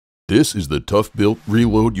This is the ToughBuilt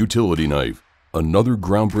Reload Utility Knife, another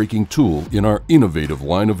groundbreaking tool in our innovative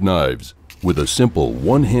line of knives. With a simple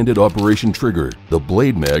one-handed operation trigger, the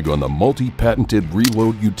blade mag on the multi-patented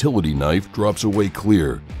Reload Utility Knife drops away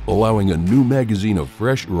clear, allowing a new magazine of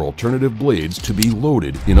fresh or alternative blades to be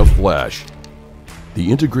loaded in a flash. The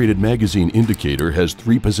integrated magazine indicator has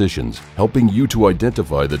 3 positions, helping you to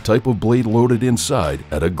identify the type of blade loaded inside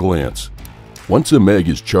at a glance. Once a mag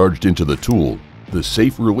is charged into the tool, the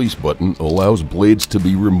safe release button allows blades to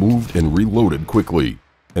be removed and reloaded quickly,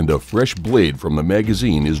 and a fresh blade from the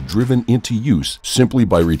magazine is driven into use simply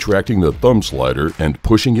by retracting the thumb slider and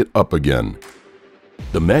pushing it up again.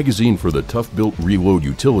 The magazine for the ToughBuilt Reload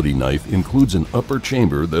Utility Knife includes an upper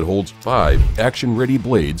chamber that holds 5 action-ready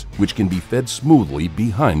blades which can be fed smoothly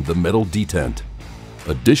behind the metal detent.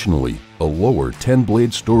 Additionally, a lower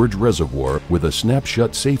 10-blade storage reservoir with a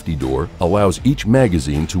snap-shut safety door allows each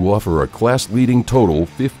magazine to offer a class-leading total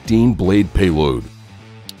 15-blade payload.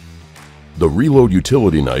 The Reload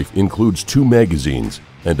Utility Knife includes 2 magazines,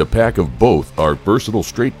 and a pack of both are versatile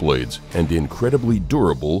straight blades and incredibly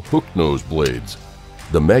durable hook-nose blades.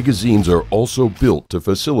 The magazines are also built to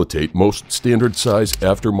facilitate most standard-size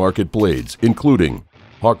aftermarket blades, including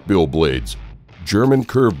hawkbill blades, German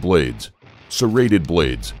curved blades, serrated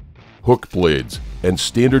blades, hook blades, and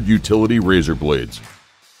standard utility razor blades.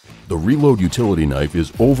 The Reload Utility Knife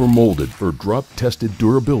is overmolded for drop-tested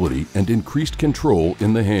durability and increased control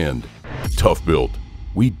in the hand. ToughBuilt.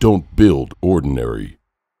 We don't build ordinary.